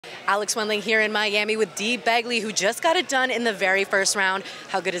Alex Wendling here in Miami with Dee Begley, who just got it done in the very first round.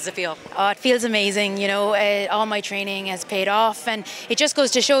 How good does it feel? Oh, it feels amazing. You know, all my training has paid off, and it just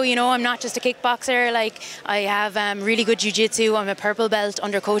goes to show, you know, I'm not just a kickboxer. Like, I have really good jiu-jitsu. I'm a purple belt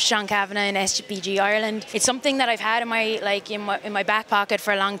under Coach John Kavanagh in SBG Ireland. It's something that I've had in my back pocket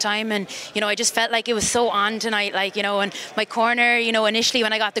for a long time, and you know, I just felt like it was so on tonight. Like, you know, and my corner, you know, initially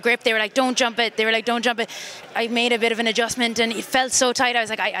when I got the grip, they were like, "Don't jump it." They were like, "Don't jump it." I made a bit of an adjustment, and it felt so tight. I was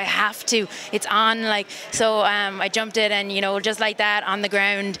like, I have to. It's on, like, so I jumped it, and you know, just like that on the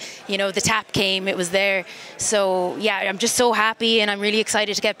ground, you know, the tap came, it was there. So yeah, I'm just so happy, and I'm really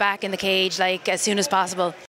excited to get back in the cage, like, as soon as possible.